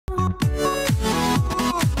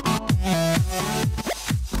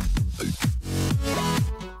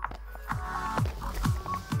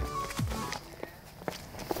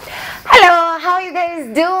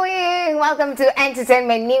welcome to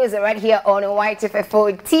Entertainment News right here on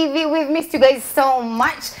Y254 TV. We've missed you guys so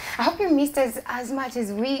much. I hope you missed us as much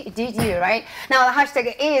as we did you, right? Now the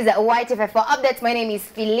hashtag is Y254 Updates. My name is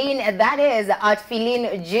Feline. That is at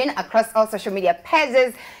Feline Jean across all social media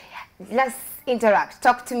pages. Let's interact.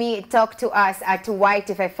 Talk to me, talk to us at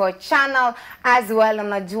Y254 channel as well.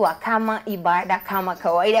 Unajua kama ibada kama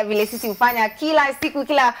kawaida vile sisi hufanya kila siku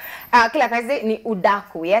kila kazi ni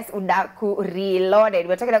udaku. Yes, udaku reloaded.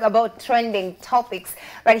 We're talking about trending topics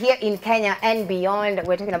right here in Kenya and beyond.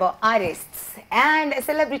 We're talking about artists and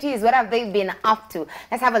celebrities. What have they been up to?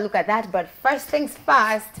 Let's have a look at that. But first things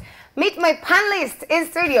first, meet my panelist in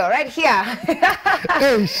studio right here.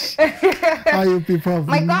 How you people?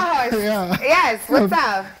 My co-host. Yeah. Yes, what's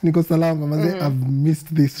up? Niko salama, manze. I've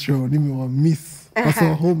missed this show. Miss.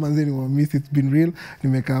 Also home, manze, miss. It's been real.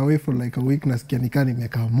 Nimeka away for like a week. Nasikia nika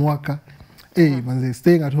nimeka mwaka. Hey, manze,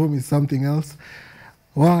 staying at home is something else.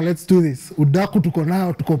 Wow, let's do this. Udaku tuko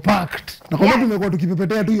nao, tuko packed. Na kwa sababu tumekuwa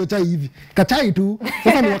tukipepetea tu hiyo chai hivi. Kachai tu.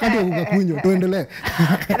 Sasa ni wakati wa kukunywa. Tuendelee.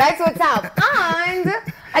 That's what's up. And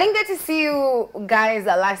I didn't get to see you guys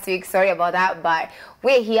last week. Sorry about that, but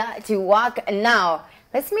we're here to work now.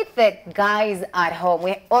 Let's meet the guys at home.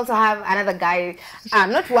 We also have another guy,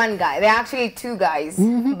 not one guy, there are actually two guys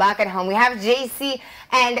back at home. We have JC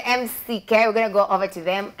and MCK. We're going to go over to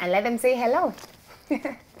them and let them say hello.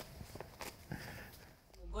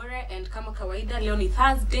 And kama kawaida leo ni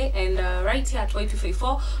Thursday and right here at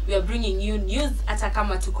Y254 we are bringing you news hata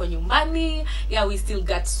kama tuko nyumbani. Yeah, we still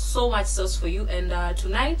got so much sauce for you and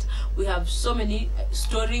tonight we have so many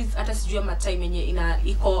stories hata sijui ma time yenye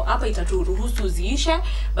iko hapa itaturuhusu ziishe,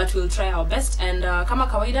 but we'll try our best and kama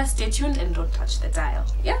kawaida stay tuned and don't touch the dial.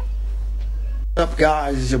 Yeah. What's up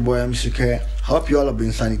guys, it's your boy MCK. Hope you all have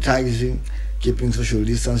been sanitizing, keeping social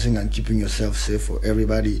distancing and keeping yourself safe for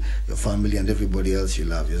everybody, your family and everybody else you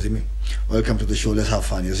love, you see me? Welcome to the show, let's have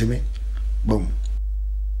fun, you see me? Boom.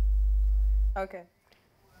 Okay.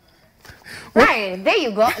 Right, there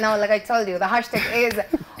you go. Now, like I told you, the hashtag is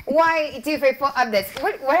Y254 Updates.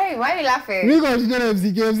 Why are you laughing? We got to get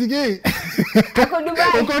MCK.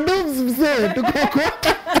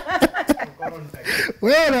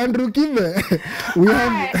 Where Andrew Kibe? We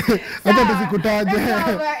have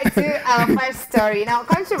to our first story. Now,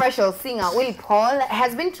 controversial singer Willie Paul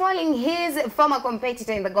has been trolling his former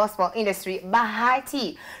competitor in the gospel industry,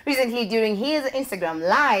 Bahati. Recently, during his Instagram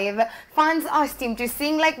live, fans asked him to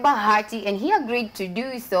sing like Bahati, and he agreed to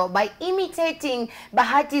do so by imitating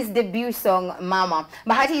Bahati's debut song, Mama.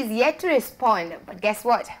 Bahati is yet to respond, but guess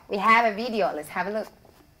what? We have a video. Let's have a look.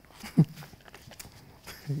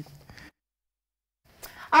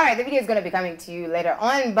 All right, the video is going to be coming to you later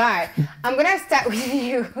on, but I'm going to start with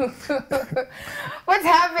you. What's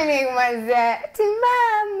happening, Maze? To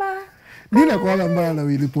Mama. Nina kuala mbaya na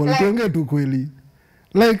Willie Paul. Tuongee tu kweli.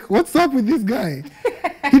 Like, what's up with this guy?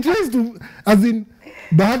 He tries to, as in,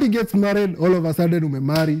 Bahati gets married, all of a sudden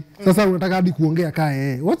umemari. Sasa unataka hadi kuongea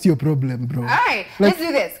kae. What's your problem, bro? All right, let's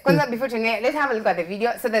do this. Before tonight, let's have a look at the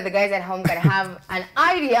video so that the guys at home can have an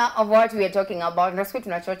idea of what we are talking about. All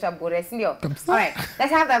right,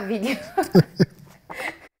 let's have that video.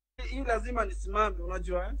 Hii lazima nisimame,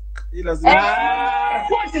 unajua eh? Hii lazima.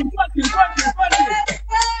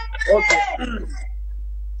 Okay.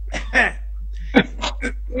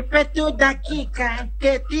 Nipe tu dakika,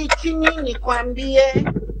 keti chini nikwambie.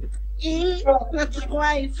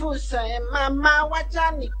 Nachukua fursa mama,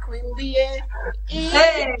 wacha nikuimbie.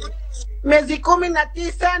 Miezi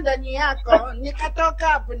 19 ndani yako,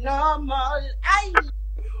 nikatoka abnormal. Ai.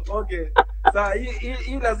 Okay. Sasa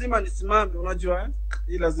hii lazima nisimame, unajua eh?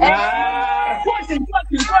 Hii lazima.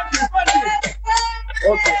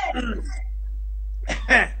 Okay.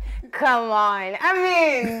 Come on. I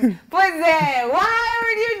mean, Pose, why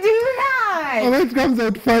would you do that? Oh, it comes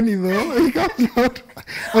out funny though. It comes out.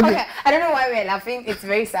 Okay, I don't know why we're laughing. It's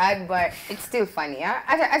very sad, but it's still funny. Yeah?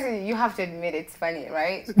 Actually, you have to admit it's funny,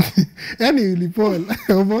 right? Yani Willie Paul,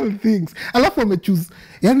 of all things. Alafu amechoose.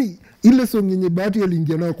 Yani ile song yenye Bahati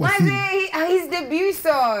aliingia nayo kwa simu. His debut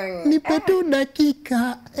song. Nipe tu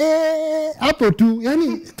dakika. Hapo tu.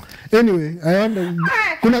 Yani anyway, I wonder.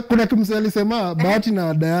 Kuna kimse alisema Bahati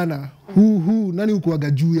na Diana nani ukuaga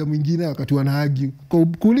juu ya mwingine wakati wanaargue.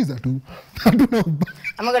 Kuuliza tu. I'm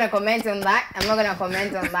not going to comment on that. We're going to go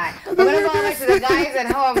over to the guys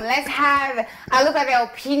at home. Let's have a look at their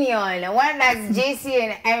opinion. What does JC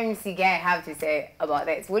and MCK have to say about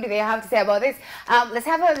this? What do they have to say about this? Let's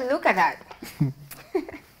have a look at that.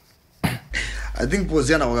 I think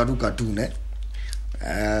Poziana wagadu cartoon, eh?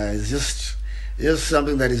 It's just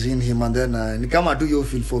something that is in him, and then ni kama tu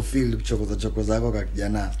feel fulfilled choko zako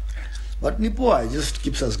kakijana. But ni poa, it just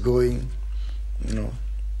keeps us going. you know,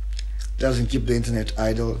 doesn't keep the internet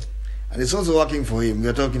idle. And it's also working for him. We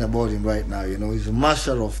are talking about him right now, you know. He's a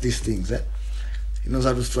master of these things. He knows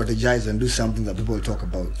how to strategize and do something that people talk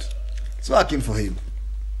about. It's working for him.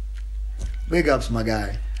 Big ups, my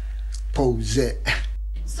guy. Pose.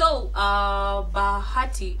 So,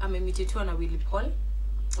 Bahati amemitetiwa na Willy Paul.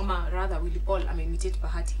 Rather, Willy Paul amemitate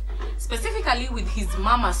Bahati. Specifically with his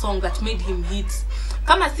Mama song that made him hit.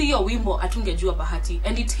 Kama siyo wimbo atungejua Bahati.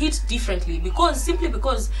 And it hit differently simply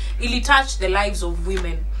because it touched the lives of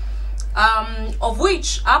women. Of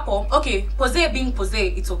which okay, Pose being Pose,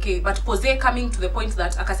 it's okay, but Pose coming to the point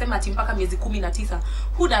that akasema ati mpaka miezi 19,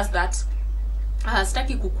 who does that?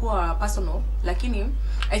 Staki kukua personal, lakini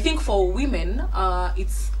I think for women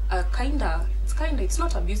it's it's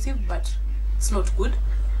not abusive, but it's not good,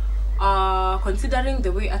 considering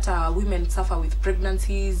the way women suffer with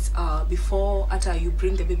pregnancies before you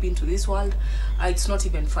bring the baby into this world. It's not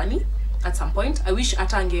even funny. At some point, I wish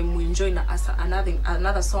enjoy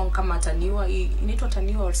another song kama Taniwa, inaitwa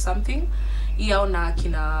Taniwa or something. Yao na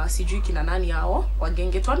kina sijui kina nani yao wa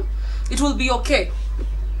Gengeton. It will be okay.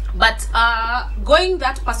 But going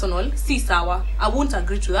that personal, si sawa. I won't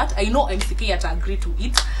agree to that. I know MCK ata agree to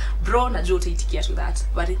it. Bro, najua utaitikia to that.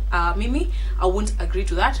 But Mimi, I won't agree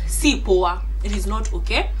to that. Si poa. It is not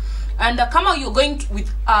okay. And kama you're going to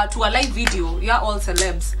a live video, you're all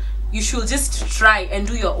celebs. You should just try and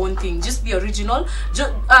do your own thing. Just be original.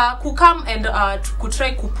 Kukam and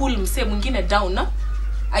kutry kupull mse mwingine down,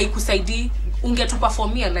 haikusaidii. Ungetu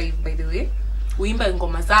performia live, by the way. Uimba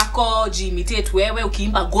ngoma zako, imitate wewe,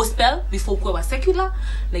 ukiimba gospel before kuwe wa secular,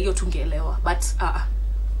 na hiyo tungeelewa. But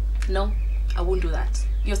no, I won't do that.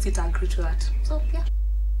 You sit and agree to that. So yeah.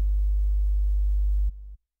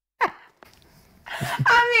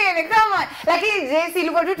 I mean, come on. Lakini JC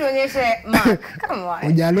ilikuwa tu tuonyeshe Mark. Come on.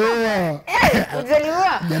 Ujaliwa.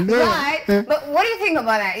 Ujaliwa. Right. But what do you think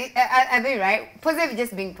about that? Are they right? Pose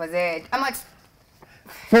just being posed. How much?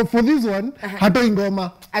 For this one, hatoi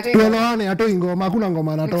ngoma. Tuelewane, hatoi ngoma. Hakuna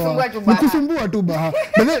ngoma anatoa. Nikusumbua tu Baha.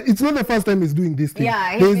 But then, it's not the first time he's doing this thing.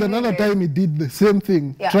 Yeah, there is another time he did the same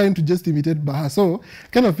thing, trying to just imitate Baha. So,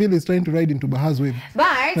 kind of feel he's trying to ride into Baha's wave. But,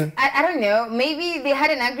 I don't know, maybe they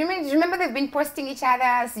had an agreement. Remember they've been posting each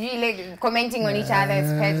other's, like, commenting on each other's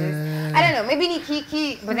pages. I don't know, maybe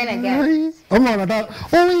Nikiki, but then again. Oh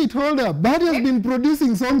wait, hold up. Bahati has been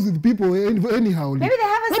producing songs with people anyhow. Maybe they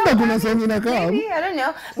have a song. Maybe, I don't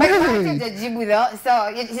know. But so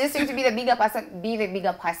you just seem to be the bigger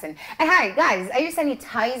person. And hi guys, are you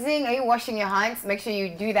sanitizing? Are you washing your hands? Make sure you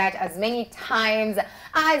do that as many times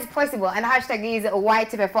as possible. And the hashtag is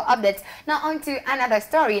Y254 updates. Now on to another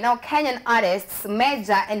story. Now Kenyan artists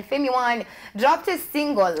Meja and Femi One dropped a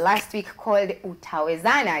single last week called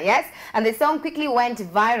Utawezana, yes? And the song quickly went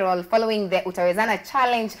viral following the Utawezana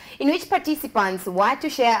challenge, in which participants were to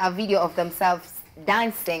share a video of themselves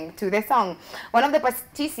dancing to the song. One of the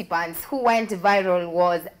participants who went viral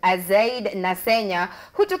was Azaid Nasenya,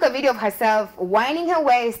 who took a video of herself winding her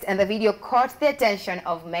waist, and the video caught the attention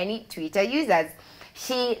of many Twitter users.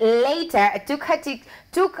 She later took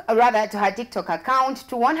to her TikTok account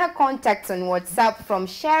to warn her contacts on WhatsApp from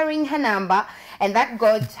sharing her number, and that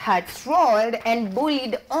got her trolled and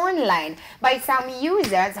bullied online by some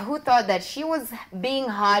users who thought that she was being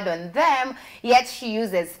hard on them, yet she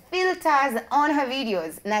uses filters on her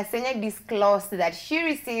videos. Nasenya disclosed that she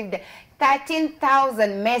received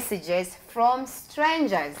 13,000 messages from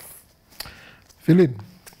strangers. Philip.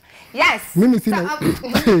 Yes. Mimi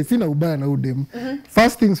sina ubaya na udem.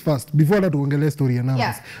 First things first, before that tuongelee story ya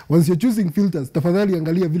numbers. Once you're choosing filters, tafadhali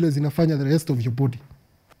angalia vile zinafanya the rest of your body.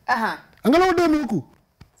 Angalia udem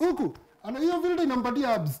huku. Ana hiyo filter inampatia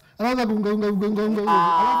abs. Anaanza kunga.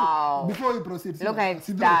 Before you proceed. Look at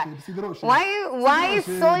that. Why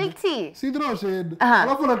salty? Sidro shade.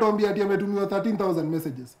 Alafu anatuambia ati ametumiwa 13,000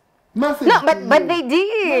 messages. Message no, but they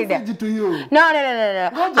did. Message to you. No.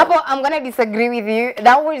 Apo, I'm gonna disagree with you.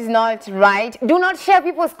 That was not right. Do not share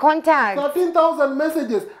people's contacts. 13,000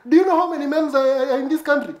 messages. Do you know how many men are in this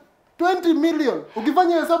country? 20 million.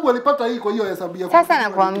 Ukifanya hesabu walipata hii kwa hiyo hesabu ya. Sasa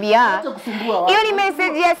nakwambia. Hiyo ni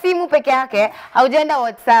message ya simu peke yake. Haujaenda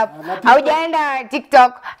WhatsApp, haujaenda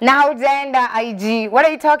TikTok, na haujaenda IG. What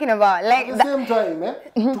are you talking about? Like at the same time,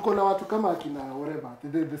 tuko na watu kama akina whatever,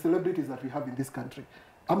 the celebrities that we have in this country.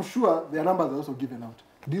 I'm sure their numbers are also given out.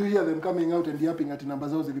 Do you hear them coming out and yapping at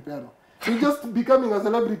numbers zao zilipeana? You just becoming a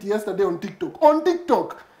celebrity yesterday on TikTok. On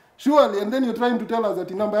TikTok! Surely, and then you're trying to tell us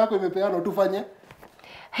that number yako imepeana tufanye?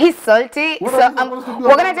 He's salty. So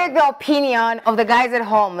we're going to take the opinion of the guys at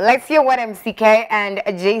home. Let's hear what MCK and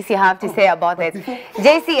JC have to say about this.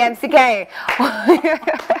 JC, MCK.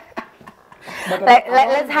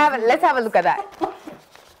 Let's have a look at that.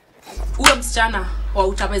 Uwe msichana wa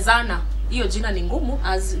utawezana. Hiyo jina ni ngumu,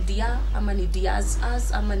 as dia ama ni diaz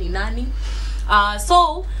as ama ni nani.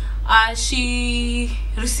 So she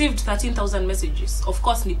received 13,000 messages. Of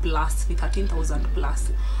course ni plus, ni 13,000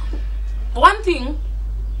 plus. One thing,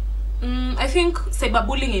 I think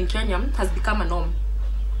cyberbullying in Kenya has become a norm.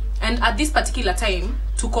 And at this particular time,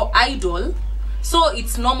 tuko idol, so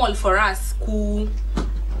it's normal for us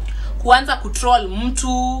kuanza kutroll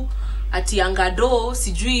mtu ati angado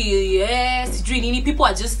sijui nini. People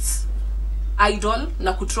are just idol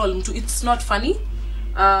na kutroll mtu. It's not funny.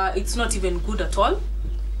 It's not even good at all.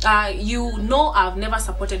 You know, I've never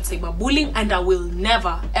supported cyberbullying, and I will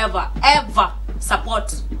never ever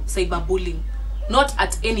support cyberbullying. Not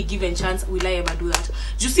at any given chance will I ever do that.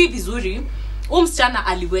 You see vizuri, msichana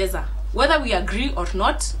aliweza, whether we agree or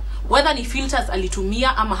not, whether ni filters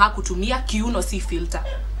alitumia ama hakutumia, kiuno si filter,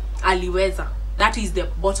 aliweza. That is the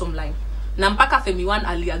bottom line. Na mpaka Femi One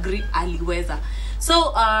aliagree, aliweza.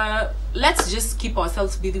 So let's just keep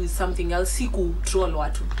ourselves busy with something else. Si kutroll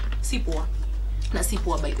watu, si poa. Na si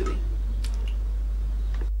poa, by the way.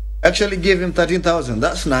 Actually gave him 13,000.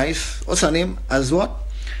 That's nice. What's her name? As what?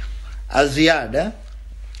 Aziad, eh?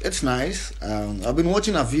 It's nice. I've been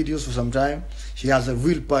watching her videos for some time. She has a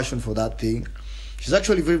real passion for that thing. She's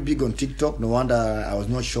actually very big on TikTok. No wonder I was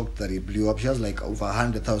not shocked that it blew up. She has like over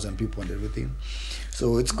 100,000 people and everything.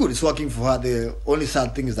 So it's good. It's working for her. The only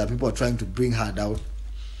sad thing is that people are trying to bring her down.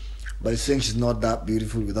 But it's saying she's not that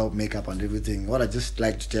beautiful without makeup and everything. What I just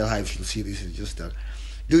like to tell her if she'll see this is just that,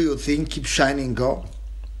 do your thing, keep shining, girl.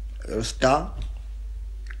 You're a star.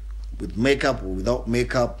 With makeup or without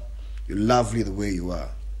makeup, you're lovely the way you are.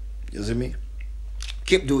 You see me?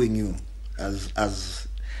 Keep doing you.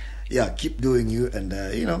 Keep doing you. And,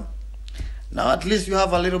 you know, now at least you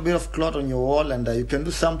have a little bit of cloth on your wall, and you can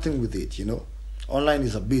do something with it, you know. Online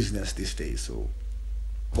is a business these days, so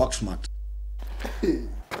work smart.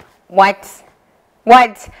 What?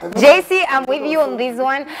 JC, I'm with you on this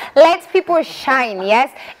one. Let people shine,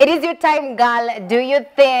 yes? It is your time, girl. Do your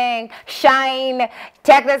thing. Shine.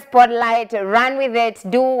 Take the spotlight. Run with it.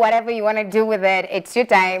 Do whatever you want to do with it. It's your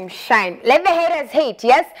time. Shine. Let the haters hate,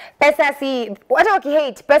 yes? Pesa si... What do you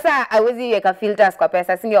hate? Pesa, hawezi weka filters kwa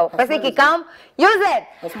pesa. Sindio? Pesa ikikam, use it.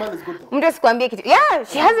 Her smile is good though. Mtu sikuambia kitu. Yeah,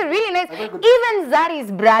 she has a really nice... Even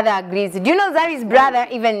Zari's brother agrees. Do you know Zari's brother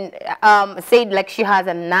even said like she has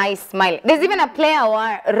a nice smile? There's even a player,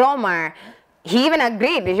 Roma. He even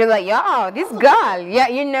agreed. She was like, yo, this girl, yeah,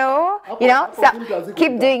 you know. So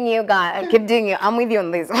keep doing you, girl. Keep doing you. I'm with you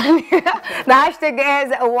on this one. The hashtag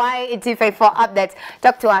is Y254 updates.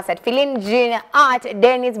 Talk to us at Philin Jean, at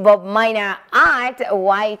Dennis Bob Minor, at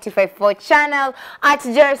Y254 channel, at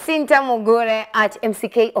Jacinta Mugure, at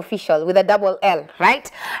MCK official with a double L,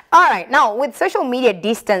 right? All right. Now, with social media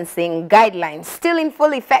distancing guidelines still in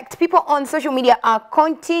full effect, people on social media are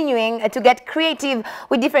continuing to get creative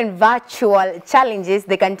with different virtual challenges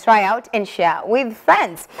they can try out and share with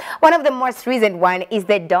friends. One of the most recent one is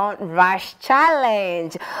the Don't Rush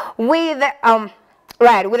challenge. With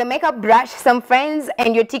a makeup brush, some friends,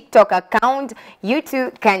 and your TikTok account, you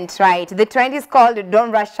too can try it. The trend is called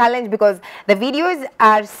Don't Rush Challenge because the videos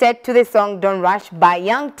are set to the song Don't Rush by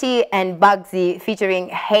Young T and Bugsy featuring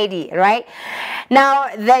Heidi, right? Now,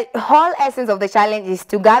 the whole essence of the challenge is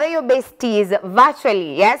to gather your besties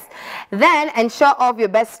virtually, yes? Then, and show off your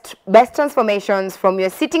best transformations from your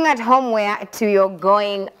sitting at home wear to your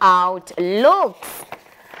going out looks.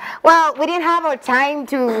 Well, we didn't have our time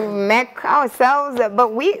to make ourselves,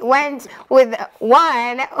 but we went with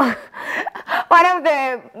one of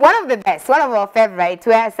the best, one of our favorites,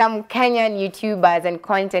 where some Kenyan YouTubers and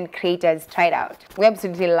content creators tried out. We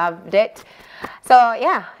absolutely loved it. So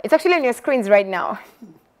yeah, it's actually on your screens right now.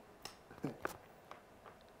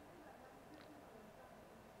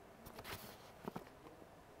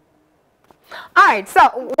 Alright, so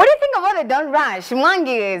what do you think about the Don't Rush?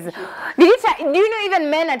 Mwangis, do you know even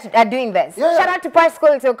men are doing this? Yeah. Shout out to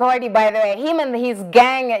Pascal Tokawadi, by the way. Him and his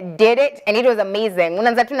gang did it, and it was amazing.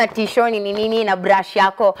 Unaanza tu na t-shirt nini na brush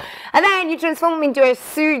yako, and then you transform into a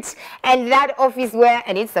suit and that office wear,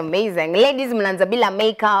 and it's amazing. Ladies, mnaanza bila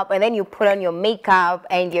makeup, and then you put on your makeup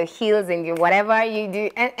and your heels and your whatever you do,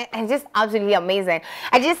 and just absolutely amazing.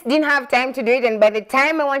 I just didn't have time to do it, and by the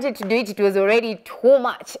time I wanted to do it, it was already too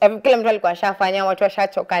much. Kila mtu alikuwa shafanya, watu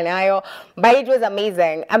washachoka nayo, but it was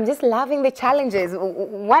amazing. I'm just loving the challenges.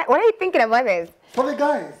 What are you thinking about this? For the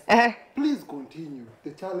guys, please continue.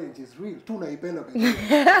 The challenge is real. Tunaipenda because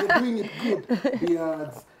they're doing it good.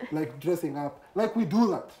 Beards, like dressing up, like we do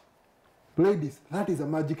that. Ladies, that is a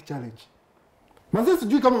magic challenge. Manze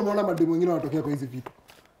sijui kama umeona mademu wengine wanatokea kwa hizi vitu.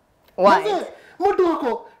 Why? Mtu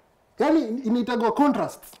wako yani initagwa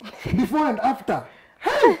contrast before and after.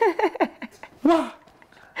 Hey. Wow.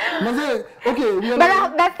 Maze, okay,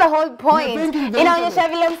 but that's the whole point. Inaonyesha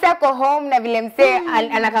vile mse ako home na vile mse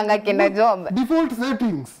anakanga kenda job. Default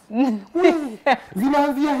settings.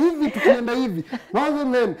 Zinaanzia hivi tukienda hivi.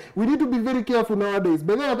 Once then we need to be very careful nowadays.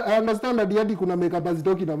 But I understand that hadi kuna makeup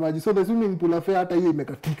hazitoki na maji. So the swimming pool affair hata hiyo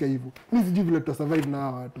imekatika hivyo. Mimi sijui vile tutasurvive na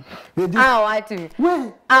hawa watu.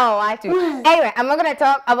 Watu. Anyway, I'm not going to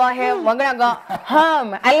talk about him. We're going to go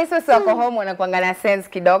home. At least we're so home wanakuanga na sense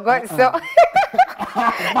kidogo. So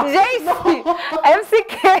JC,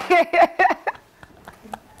 MCK.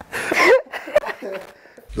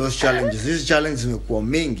 Those challenges. These challenges were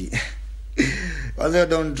mingi. Although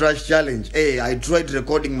don't rush challenge. Hey, I tried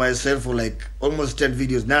recording myself for like almost 10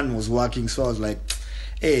 videos. None was working, so I was like,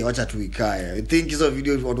 hey, wacha tuikae. I think hizo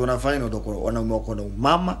videos watu wanafanya wako na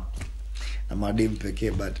mama na madem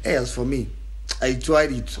pekee, but hey, as for me, I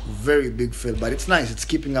tried it, very big fail, but it's nice. It's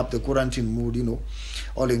keeping up the quarantine mood, you know,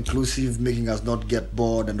 all inclusive, making us not get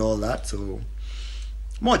bored and all that. So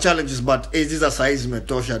more challenges, but hey, this is a size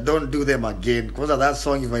metosha. Don't do them again. Because of that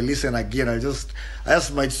song, if I listen again, I just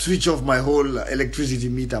might switch off my whole electricity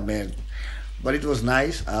meter, man. But it was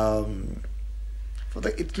nice.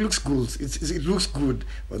 It looks good. It looks good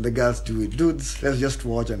when the girls do it. Dudes, let's just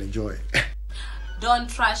watch and enjoy. Don't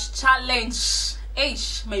trash challenge.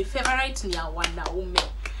 Eish, my favorite ni ya wanaume.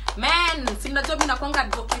 Man, sinajua mimi nakwanga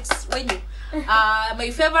advocates wenyu.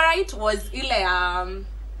 My favorite was ile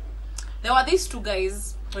there were these two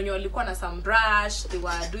guys when you walikuwa na some brush, they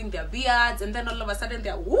were doing their beards, and then all of a sudden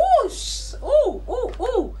they're whoosh,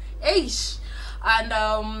 ooh, eish. And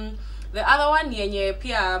the other one yenye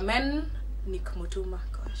pia men Nick Mutuma,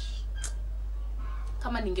 gosh.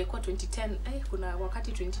 Kama ningekuwa 2010, kuna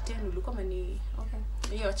wakati 2010 ulikuwa okay.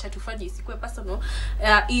 Hiyo acha tufanye isikue personal.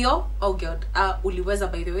 Hiyo oh god, uliweza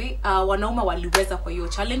by the way. Wanaume waliweza kwa hiyo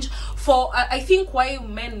challenge. For I think why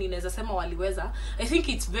men ninaweza sema waliweza. I think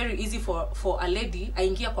it's very easy for a lady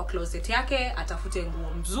aingia kwa closet yake, atafute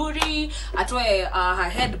nguo mzuri, atoe her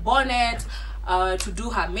head bonnet, to do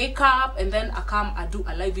her makeup, and then come do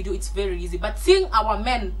a live video. It's very easy, but seeing our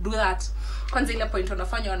men do that, kwanza ile point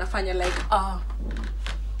wanafanya like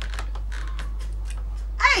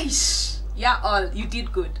aish, yeah, all you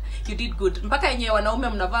did good mpaka yenye wanaume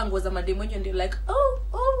mnavaa nguo za mademo wenyewe ndio like oh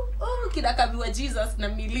kidakabiwa Jesus na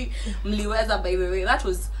mliweza. By the way, that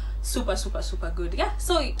was super good. Yeah,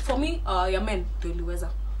 so for me your men tuliweza.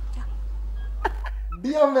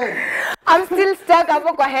 Dear man, I'm still stuck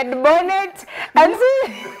hapo kwa head bonnet. And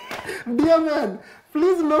dear man,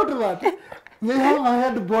 please note that they have a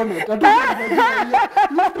head bonnet.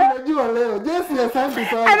 Tunajua leo. Jesse, asante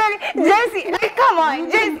sana. And then Jesse, like, come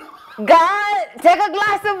on, Jesse. God, take a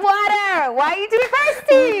glass of water. Why are you too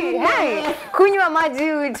thirsty? Hey, kunywa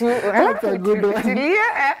maji tu. That's a good one. You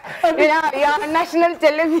know, you're on national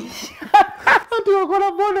television. Ati wako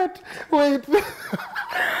na bonnet. Wait.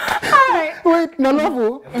 Wait,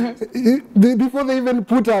 Nalavu, before they even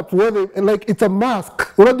put up, like it's a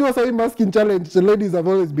mask. Unajua sahi mask in challenge, the ladies have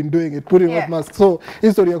always been doing it, putting on masks. So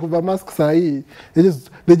history ya kuva mask sahi,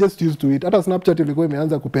 they just used to it. Hata Snapchat ilikuwa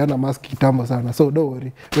imeanza kupeana mask kitambo sana. So don't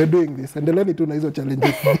worry, we're doing this. Endeleni tu na hizo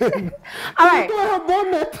challenges. Alright.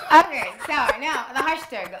 Okay, so now the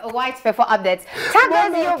hashtag Y254 updates. Tag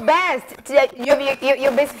us your best,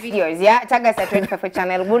 your best videos, yeah? Tag us at Y254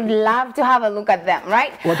 channel. Would love to have a look at them,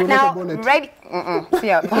 right? Now,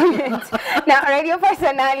 now, radio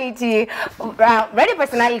personality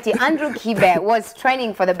Andrew Kibe was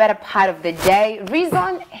training for the better part of the day.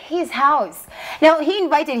 Reason, his house. Now, he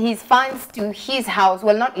invited his fans to his house,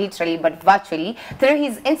 well, not literally, but virtually, through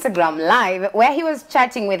his Instagram live, where he was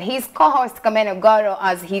chatting with his co-host Kameno Goro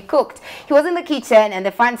as he cooked. He was in the kitchen, and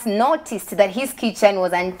the fans noticed that his kitchen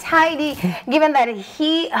was untidy, given that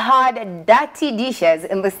he had dirty dishes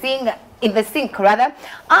in the sink, and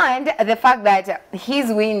the fact that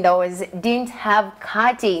his windows didn't have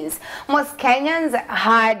curtains. Most Kenyans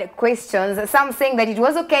had questions, some saying that it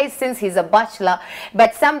was okay since he's a bachelor,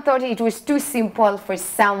 but some thought it was too simple for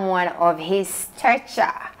someone of his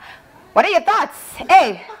stature. What are your thoughts?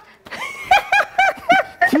 Hey!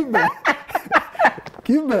 Kibe.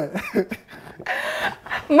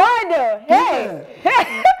 Murder! Hey!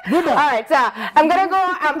 Alright, so I'm gonna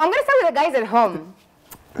start with the guys at home.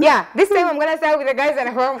 Yeah, this time I'm gonna start with the guys at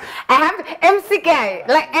home. I have MCK,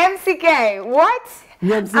 like MCK. What?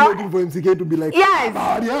 Yeah, I'm still waiting for MCK to be like, yes.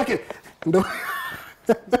 No.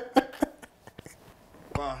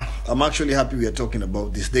 I'm actually happy we are talking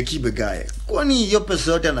about this. The Kibe guy. Kwani hiyo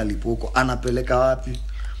pesa yote analipoko anapeleka wapi?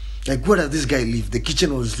 Like, where does this guy live? The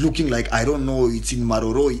kitchen was looking like, I don't know, it's in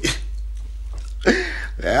Maroroi.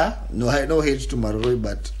 Yeah, no hate to Maroi,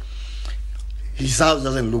 but his house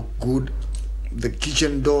doesn't look good. The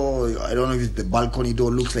kitchen door, I don't know if it's the balcony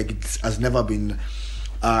door, looks like it has never been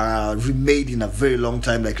remade in a very long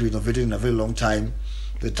time, like renovated in a very long time.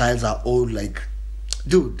 The tiles are old. Like,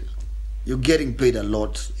 dude, you're getting paid a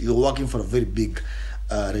lot. You're working for a very big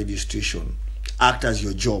radio station. Act as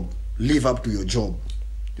your job. Live up to your job.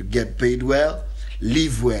 You get paid well,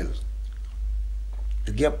 live well.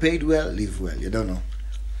 You get paid well, live well. You don't know.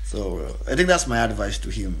 So I think that's my advice to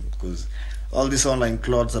him, because all this online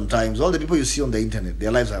clout, sometimes all the people you see on the internet,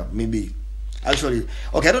 their lives are maybe actually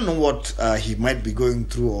okay. I don't know what he might be going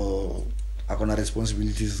through or akona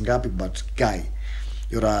responsibilities ngapi, but guy,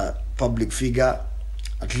 you're a public figure.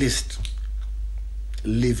 At least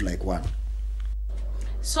live like one.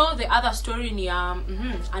 So the other story ni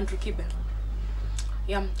Andrew Kibe.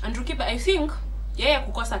 Yeah, Andrew Kibe, I think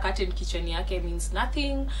kukosa curtain kitchen yake means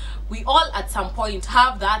nothing. We all at some point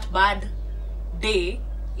have that bad day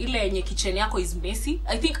ile yenye kitchen yako is messy.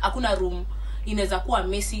 I think hakuna room inaweza kuwa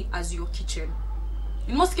messy as your kitchen.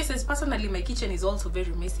 In most cases, personally, my kitchen is also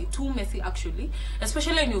very messy. Too messy actually,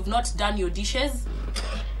 especially when you've not done your dishes.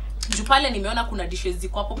 Jupale nimeona kuna dishes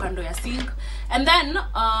ziko hapo kando ya sink. And then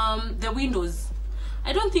the windows,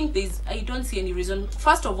 I don't see any reason.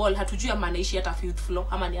 First of all, hatujui ama anaishi hata fifth floor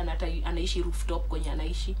ama ni anaishi rooftop kwenye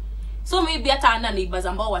anaishi. So maybe hata ana neighbors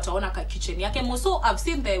ambao wataona ka kitchen yake. So I've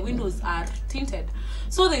seen the windows are tinted.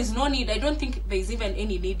 So there is no need. I don't think there is even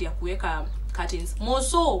any need ya kuweka curtains. More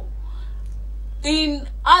so in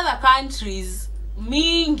other countries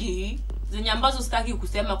mingi zenye ambazo sitaki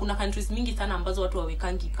kusema, kuna countries mingi sana ambazo watu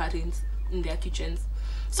wawekangi curtains in their kitchens.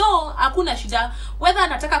 So hakuna shida whether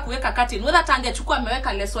anataka kuweka curtain, whether tangechukua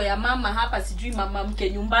ameweka leso ya mama hapa, sijui mama mke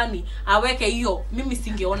nyumbani aweke hiyo, mimi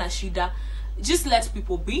singeona shida. Just let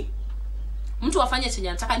people be. Mtu afanye chenye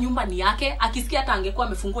anataka, nyumba ni yake. Akisikia hata angekuwa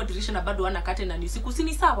amefungua dirisha na bado ana curtain na ni usiku, si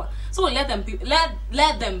ni sawa. So let them be.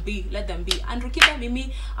 Andrew Kibe,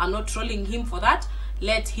 mimi I'm not trolling him for that.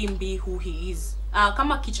 Let him be who he is.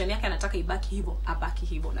 Kama kitchen yake anataka ibaki hivyo, abaki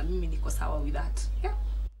hivyo, na mimi niko sawa with that. Yeah.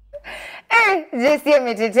 Just hear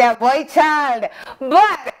me today, boy child.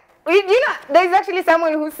 But you know, there's actually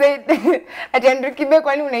someone who said at Andrew Kibe,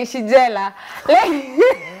 kwani unaishi jela? Like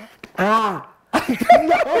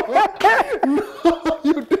no,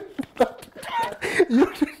 you did not.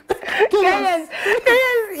 Guys,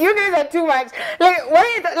 you guys are too much. Like, what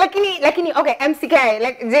is lakini okay, MCK,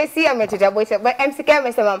 like JC ametetea boy child, but MCK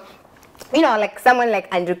amesema, you know, like someone like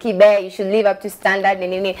Andrew Kibe, you should live up to standard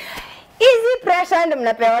nini. Easy pressure and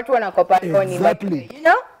mnapea watu wanakopa koni. Exactly. You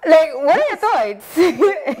know? Like, what are your thoughts?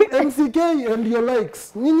 MCK and your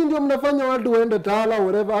likes. Nyinyi ndio mnafanya watu waende tala,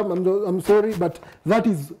 whatever. I'm sorry, but that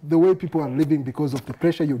is the way people are living because of the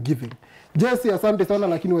pressure you're giving. Jesse, asante sana,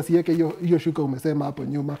 lakini wasiweke hiyo shuka umesema hapo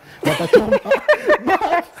nyuma. Watachoma.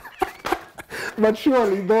 But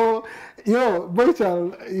surely though, boy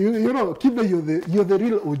child, you know, Kibe, you're the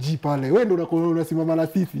real OG pale. Wewe ndio unasimama na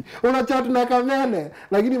sisi. Una chat na kamene,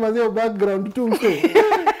 lakini mazeo background tu mse.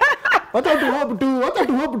 What to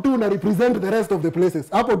hope to na represent the rest of the places.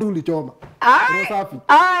 Hapo tu ulichoma. Alright.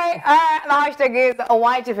 The hashtag is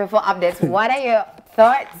Y254 updates. What are your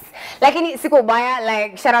thoughts? Lakini siku baya,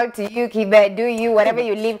 like shout out to you Kibe, do you whatever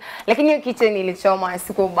you live. Lakini your kitchen ilichoma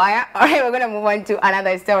siku baya. Alright, we're gonna move on to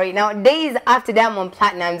another story. Now, days after Diamond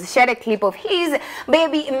Platnumz shared a clip of his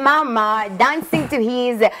baby mama dancing to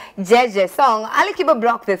his Jeje song, Ali Kibe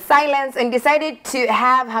broke the silence and decided to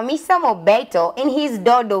have Hamisa Mobeto in his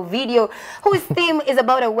Dodo video, whose theme is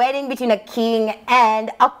about a wedding between a king and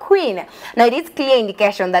a queen. Now, it is clear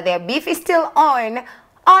indication that their beef is still on.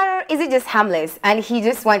 Or is it just harmless and he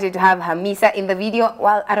just wanted to have Hamisa in the video?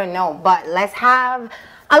 Well, I don't know, but let's have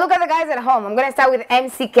a look at the guys at home. I'm going to start with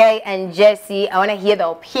MCK and Jesse. I want to hear the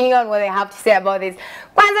opinion, what they have to say about this.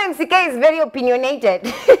 Kwanza, MCK is very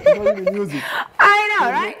opinionated. I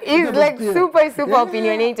know, right? He's like super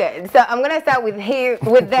opinionated. So I'm going to start with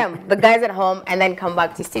them, the guys at home, and then come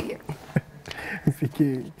back to studio.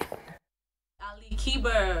 MCK.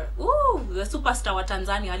 Kibe, the superstar wa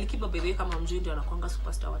Tanzania. Ali Kibe bebe kama mjui ndio anakuanga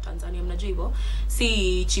superstar wa Tanzania. Mnajua hivyo?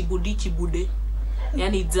 Si chibude.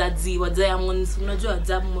 Yani Zazi wa Diamond, unajua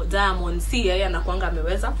Diamond si yeye anakuanga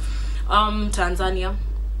ameweza. Tanzania.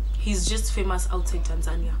 He's just famous outside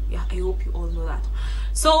Tanzania. Yeah, I hope you all know that.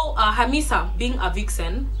 So, Hamisa being a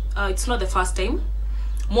vixen, it's not the first time.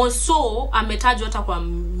 More so ametajwa hata kwa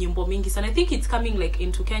nyimbo mingi sana. I think it's coming like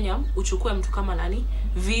into Kenya. Uchukue mtu kama nani?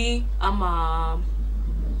 V ama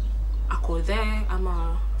ako there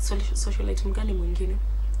ama socialite mgani mwingine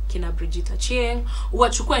kina Bridget Chieng,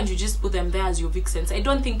 uwachukue and you just put them there as your vixens. I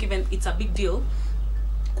don't think even it's a big deal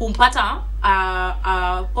kumpata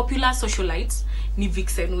popular socialites ni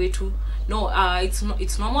vixen wetu. No,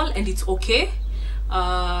 it's normal and it's okay.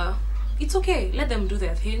 It's okay, let them do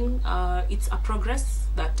their thing. It's a progress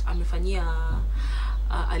that amefanyia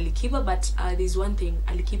Alikiba, but there's one thing,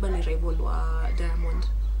 Alikiba ni rival wa Diamond.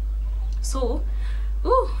 So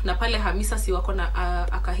na pale Hamisa si wako na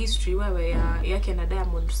aka history wewe yake na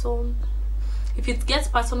Diamond. So if it gets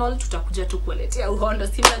personal, tutakuja tu kuletea uhondo.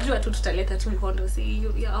 Si najua tu tutaleta tu uhondo. See,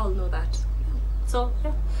 you all know that. So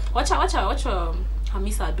yeah, watch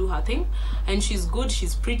Hamisa do her thing, and she's good,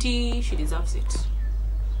 she's pretty, she deserves it.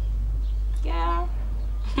 Yeah.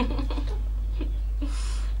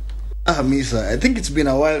 Hamisa, I think it's been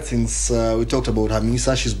a while since we talked about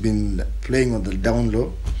Hamisa. She's been playing on the down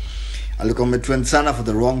low. Alikuwa trend sana for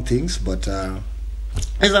the wrong things, but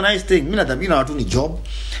it's a nice thing. Mina tabina watu ni job,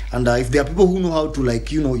 and if there are people who know how to,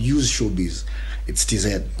 like, you know, use showbiz, it's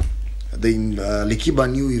TZ. Then Likiba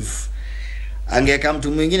knew if angeka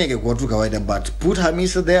mtu mwingine ingekuwa tu kawaida, but put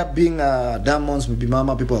Hamisa there being Diamond's maybe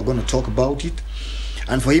mama, people are going to talk about it.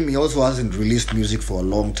 And for him, he also hasn't released music for a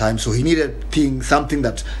long time, so he needed something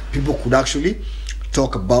that people could actually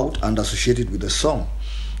talk about and associate it with the song.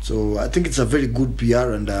 So I think it's a very good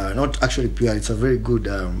PR, and not actually PR, it's a very good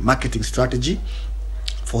marketing strategy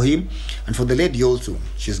for him and for the lady also.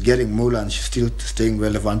 She's getting more and she's still staying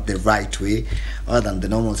relevant the right way, other than the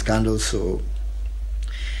normal scandals. So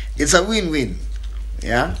it's a win-win.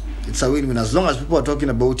 Yeah, it's a win-win. As long as people are talking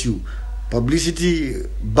about you, publicity,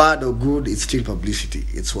 bad or good, it's still publicity.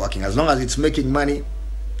 It's working. As long as it's making money,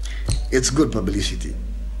 it's good publicity.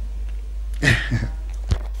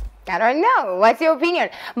 I don't know. What's your opinion?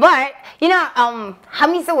 But, you know,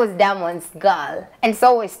 Hamisa was Diamond's girl, and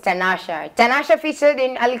so was Tanasha. Tanasha featured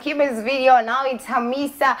in Alikiba's video. Now it's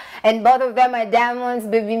Hamisa, and both of them are Diamond's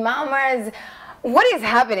baby mamas. What is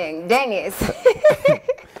happening, Dennis?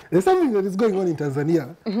 There's something that is going on in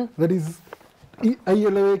Tanzania that is,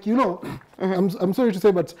 you know, I'm sorry to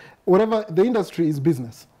say, but whatever, the industry is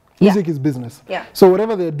business. Music is business. Yeah. So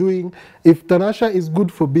whatever they're doing, if Tanasha is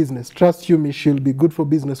good for business, trust you me, she'll be good for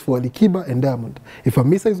business for Alikiba and Diamond. If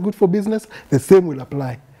Hamisa is good for business, the same will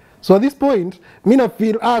apply. So at this point, mina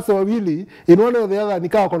feel so really, in one or the other,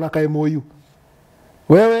 nikawa kona KMOU.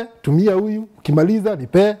 Wewe, tumia huyu, kimaliza,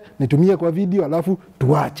 nipe, nitumia kwa video, alafu,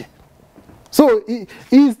 tuwache. So,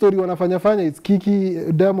 hii story wanafanya, it's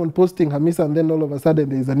Kiki, Diamond posting Hamisa, and then all of a sudden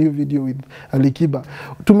there is a new video with Alikiba.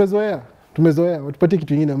 Tumezoea, watupatie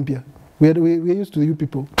kitu ingine mpya. We're used to you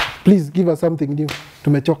people. Please give us something new.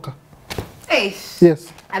 Tumechoka. Hey.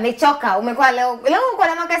 Yes. Amechoka. Umekuwa leo uko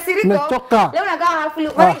na makasiriko. Tumechoka. Leo unakaa hafuli.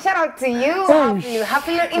 Shout out to you.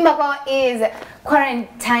 Hafuli Imbako is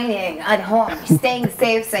quarantining at home, staying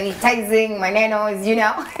safe, sanitizing maneno, you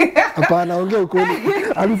know. Hapana, ongea ukweli.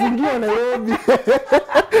 Alifungiwa Nairobi.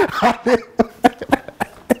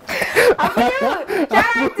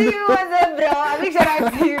 Shout out to you, what's up, bro? A big shout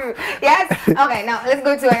out to you. Yes? Okay, now let's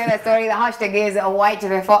go to another story. The hashtag is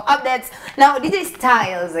Y254 updates. Now, DJ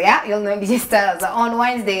Styles, yeah, you'll know DJ Styles, on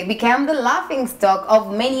Wednesday became the laughing stock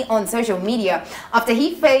of many on social media after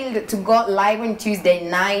he failed to go live on Tuesday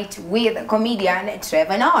night with comedian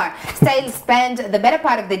Trevor Noah. Styles spent the better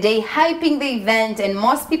part of the day hyping the event, and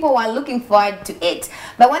most people were looking forward to it.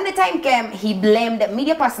 But when the time came, he blamed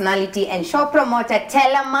media personality and show promoter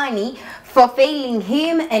Tele Money for failing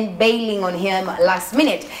him and bailing on him last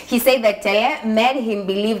minute. He said that Tele made him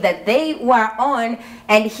believe that they were on,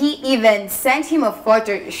 and he even sent him a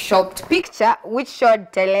photoshopped picture which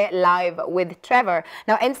showed Tele live with Trevor.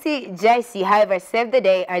 Now MC JC, however, saved the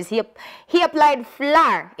day as he applied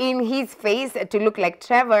flour in his face to look like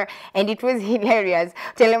Trevor, and it was hilarious.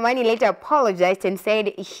 Telemani later apologized and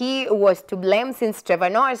said he was to blame since Trevor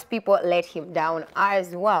Noah's people let him down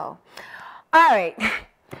as well. All right.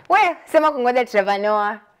 Well, sema kungoja Trevor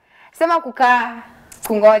Noah, sema kukaa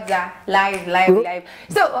kungoja live.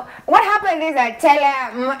 So what happened is that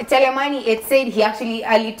Telemani, it said he actually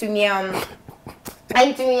alitumia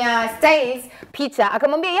Styles picture.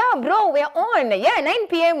 Akamwambia, yeah bro, we're on. Yeah, 9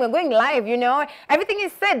 p.m. we're going live, you know. Everything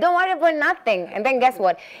is set. Don't worry about nothing. And then guess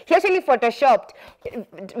what? He actually photoshopped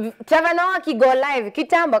Trevor Noah go live.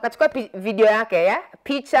 Kitambo akachukua video yake, yeah?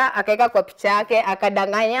 Picha akaeka kwa picha yake,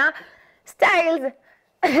 akadanganya Styles.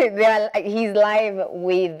 He's live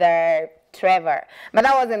with Trevor, but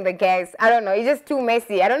that wasn't the case. I don't know, it's just too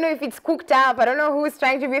messy. I don't know if it's cooked up. I don't know who's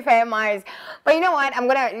trying to be famous, but you know what,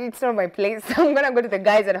 it's not my place, so I'm gonna go to the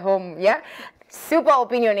guys at home. Yeah, super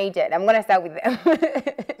opinionated. I'm gonna start with them.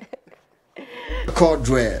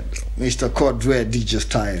 Mr. Cordred DJ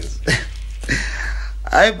Styles.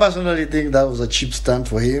 I personally think that was a cheap stunt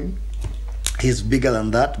for him. He's bigger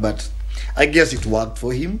than that, but I guess it worked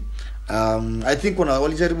for him. I think when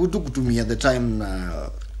walijaribu tu kutumia the time,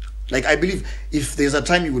 like I believe if there's a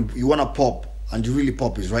time you wanna pop and you really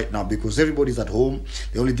pop is right now, because everybody's at home.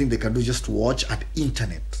 The only thing they can do is just watch at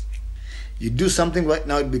internet. You do something right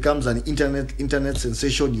now, it becomes an internet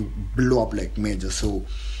sensation. You blow up like major. So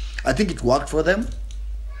I think it worked for them.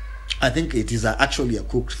 I think it is actually a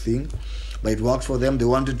cooked thing, but it worked for them. They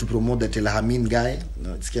wanted to promote the Telehamin guy.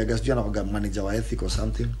 It's Kiagas manager wa Ethic or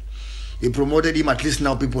something. He promoted him. At least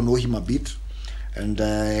now people know him a bit. And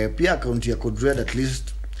pia account ya Kodred, at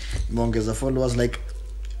least imeongeza followers. Like,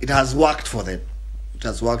 it has worked for them. It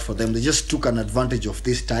has worked for them. They just took an advantage of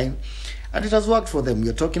this time, and it has worked for them. We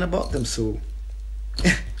are talking about them. So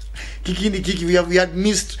Kiki, we had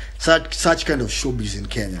missed such kind of showbiz in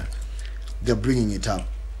Kenya. They're bringing it up.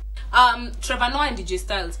 Trevor Noah and DJ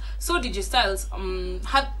Styles. So DJ Styles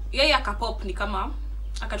yeye akapop ni kama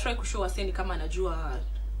akatry kushow wase ni kama anajua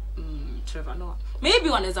Trevor Noah. Maybe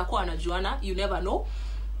wanaweza kuwa wanajuana, you never know.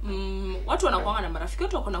 Watu wanakuwa na marafiki,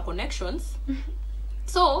 watu wako na connections.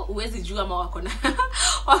 So uwezi jua ama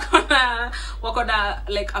wako na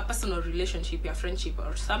like a personal relationship, a friendship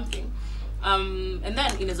or something. And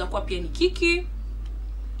then inaweza kuwa pia ni Kiki.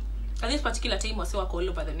 At this particular time wase wako all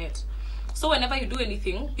over the net. So whenever you do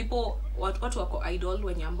anything, people watu wako idol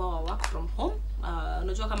wenye ambao work from home.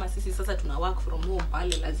 Unajua kama sisi sasa tuna work from home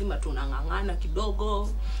pale, lazima tunangangana kidogo,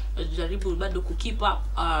 jaribu bado ku keep up,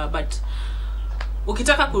 but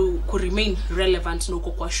ukitaka ku remain relevant na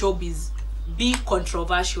uko kwa showbiz, be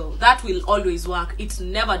controversial. That will always work. It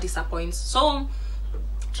never disappoints. So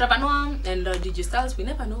Trevor Noah and DJ Styles, we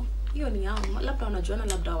never know. Hiyo ni yao, labda wanajuana,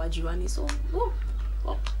 labda hawajuani. So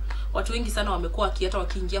watu wengi sana wamekuwa hata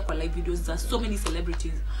wakiingia kwa live videos za so many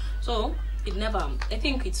celebrities. So it never, I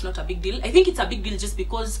think it's not a big deal. I think it's a big deal just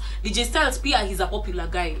because DJ Styles pia, he's a popular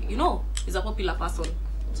guy, you know, he's a popular person.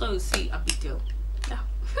 So you see a big deal. Yeah.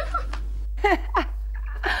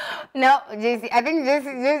 No, JC, I think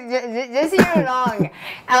just you're wrong.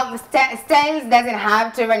 Styles doesn't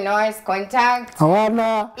have Trevor Noah's contact.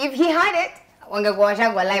 If he had it, wangekuwa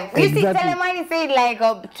live. You see, Telemani said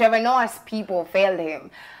like Trevor Noah's people failed him.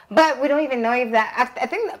 But we don't even know if that, I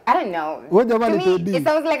think, I don't know. To me, it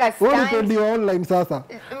sounds like a stunt. What you online sasa?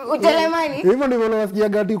 Telemani? Even if you wasikia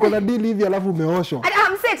gati kuna deal hivi alafu umeoshwa.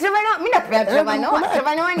 I'm saying Trevor Noah, mimi napenda Trevor Noah.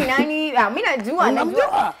 Trevor Noah ni nani? Mimi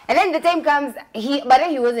najua. And then the time comes, but then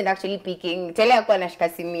he wasn't actually peaking. Tele alikuwa anashika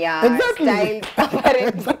simu ya Styles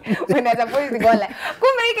apparently. When I supposed to go like,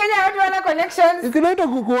 kumbe hii Kenya watu wana connections. Ikinaita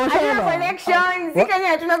kukuosha. Hatuna connections. Hii Kenya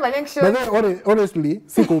hatuna connections. But then, honestly,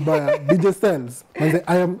 siko ubaya. DJ Styles, manze,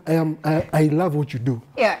 I love what you do.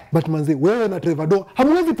 Yeah. But manze, wewe na Trevor Noah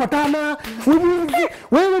hamwezi patana.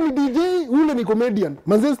 Wewe ni DJ, ule ni comedian.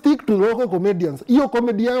 Manze, stick to local comedians. Hiyo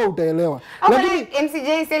comedy yao utaelewa. Lakini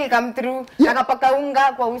MCJ still come through. Akapaka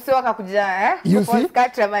unga kwa uso akakuja, You see?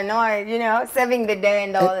 Trevor Noah, you know, saving the day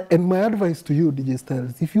and all. And my advice to you, DJ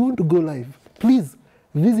Styles, if you want to go live, please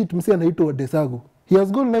visit msee anaitwa Desago. He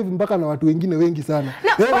has gone live mpaka na watu wengine wengi sana.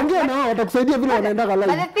 Ongea na wao watakusaidia vile wanaenda live.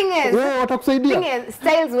 But the thing is, watakusaidia.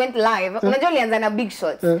 Styles went live. Unajua alianza na big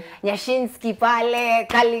shots. Nyashinsky pale,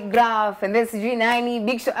 Calligraph, and then sijui nani,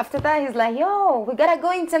 big shot. After that he's like, yo, we gotta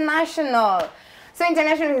go international. So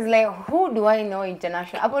international is like, who do I know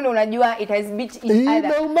international? Hapo ndo unajua it has beat each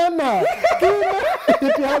other.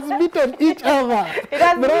 It has beaten each other.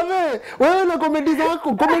 Brother, wewe na comedy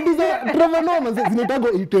zako, comedy za Trevor Noah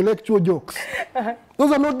zinatago intellectual jokes.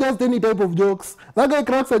 Those are not just any type of jokes. That guy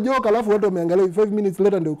cracks a joke, alafu watu wameangalia 5 minutes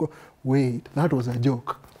later ndio uko, wait, that was a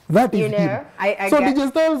joke. That is him. So DJ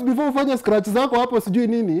Styles, before ufanye scratch zako hapo sijui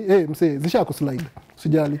nini, msee, zisha kuslide.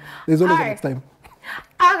 Sijali. There's always the next time.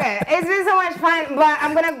 Okay, it's been so much fun, but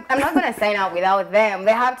I'm not gonna sign out without them.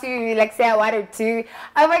 They have to like say a word or two.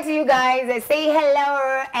 Over to you guys, say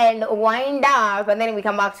hello and wind up, and then we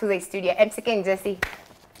come back to the studio. MCK and Jesse.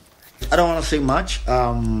 I don't want to say much.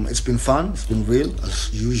 It's been fun. It's been real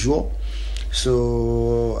as usual.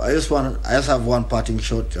 So I just have one parting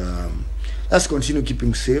shot. Let's continue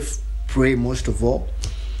keeping safe. Pray most of all.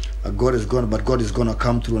 God is gonna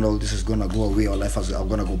come through, and all this is gonna go away. Our life are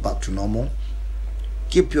gonna go back to normal.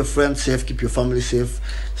 Keep your friends safe, keep your family safe.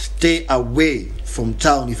 Stay away from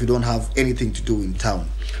town if you don't have anything to do in town.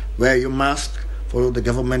 Wear your mask, follow the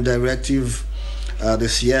government directive, the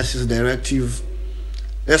CS's directive.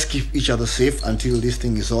 Let's keep each other safe until this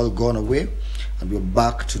thing is all gone away and we're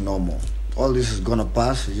back to normal. All this is gonna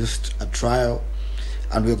pass, it's just a trial,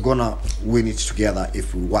 and we're gonna win it together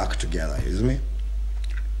if we work together, isn't it?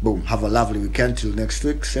 Boom, have a lovely weekend till next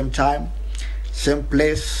week, same time, same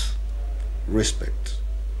place, respect.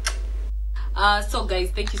 So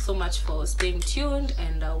guys, thank you so much for staying tuned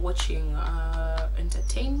and watching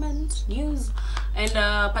entertainment news, and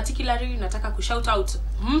particularly nataka kushout out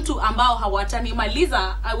mtu ambao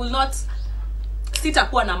hawatanimaliza. I will not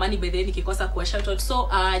sitakuwa na money bedhe nikikosa kuwa shout out. So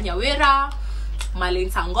Nyawera, Malen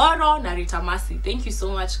Sangoro na Rita Masi, thank you so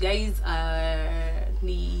much guys.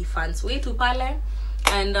 Ni fans wetu pale,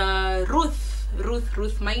 and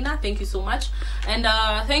Ruth Maina, thank you so much, and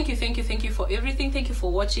thank you for everything. Thank you for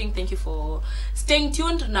watching, thank you for staying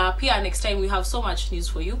tuned. Na pia next time we have so much news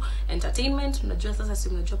for you, entertainment. Unajua sasa si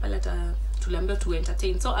mnajua pale tuliambiwa to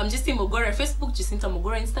entertain. So I'm just Mogora Facebook, Jacinta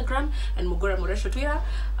Mogora Instagram, and Mogora Moresho Twitter.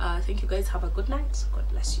 Thank you guys, have a good night, God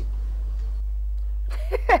bless you.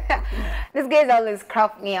 This guy's always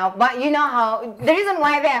crop me up, but you know how the reason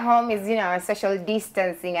why they're home is, you know, social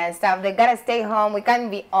distancing and stuff. They gotta stay home. We can't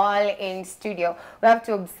be all in studio. We have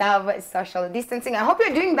to observe social distancing. I hope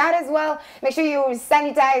you're doing that as well. Make sure you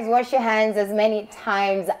sanitize, wash your hands as many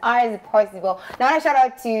times as possible. Now I want to shout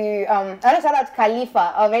out to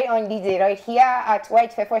Khalifa, our very own DJ right here at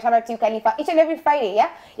Y254. Shout out to you, Khalifa, each and every Friday. Yeah,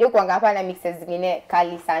 you kwanga hapa na mixes zingine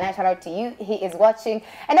kali sana. Shout out to you. He is watching,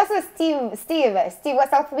 and also Steve,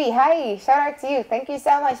 what's up, B? Hi, shout out to you. Thank you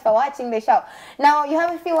so much for watching the show. Now, you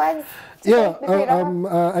have a few words? Yeah,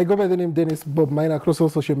 I go by the name Dennis Bob Mine across all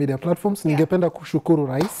social media platforms. Yeah. Ningependa kushukuru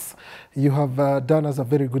Rais. You have done us a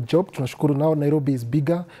very good job. Tunashukuru nao. Nairobi is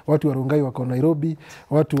bigger. Watu wa Rongai wako Nairobi.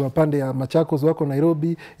 Watu wa pande ya Machakos wako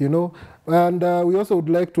Nairobi, you know. And we also would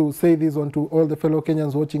like to say this on to all the fellow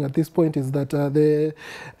Kenyans watching at this point is that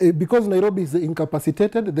because Nairobi is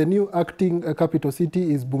incapacitated, the new acting capital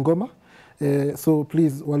city is Bungoma. So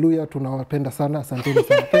please, Waluya, tunawapenda sana. Asanteni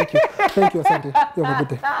sana. Thank you. Thank you, asante. You have a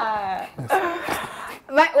good day. Yes.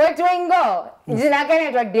 We're doing go. Jina gani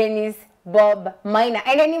naitwa Dennis Bob Maina.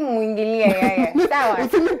 Aina ni muingilia yeye. Sawa.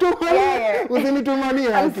 Usinitumanie.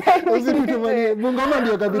 Bungoma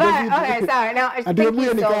ndio kabisa. Okay, sorry. Now, thank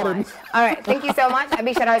you so much. All right, thank you so much. A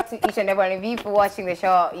big shout out to each and every one of you for watching the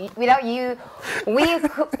show. Without you,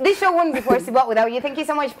 this show wouldn't be possible without you. Thank you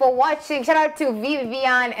so much for watching. Shout out to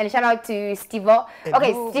Vivian and shout out to Stevo.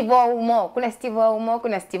 Okay, Stevo Umo. Kuna Stevo Umo,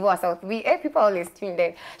 kuna Stevo South B. People always tuned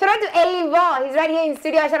in. Shout out to Elivo. He's right here in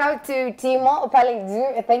studio. Shout out to Timo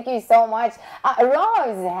Opaledu. Thank you so much.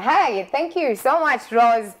 Rose, hi. Thank you so much,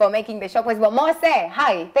 Rose, for making the show possible. Mose,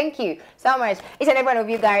 hi. Thank you so much. Each and every one of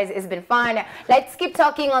you guys, it's been fun. Let's keep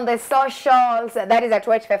talking on the socials. That is at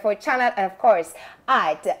Y254 channel, and of course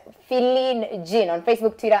at Feeling Jean on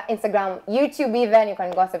Facebook, Twitter, Instagram, YouTube even. You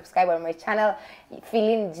can go subscribe on my channel,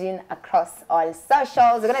 Feeling Jean, across all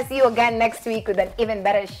socials. We're gonna see you again next week with an even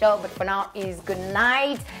better show, but for now is good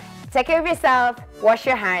night. Take care of yourself, wash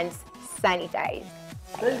your hands, sanitize.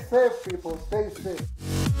 Stay safe, people. Stay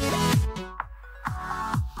safe.